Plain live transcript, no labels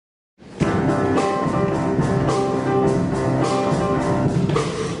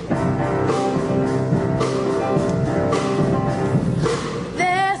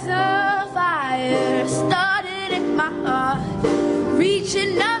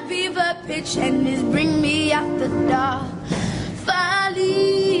fever pitch and just bring me out the dark.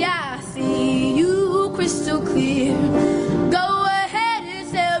 Finally, I see you crystal clear. Go ahead and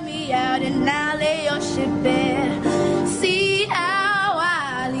sell me out and I'll lay your ship bare. See how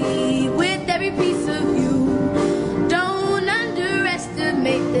I leave with every piece of you.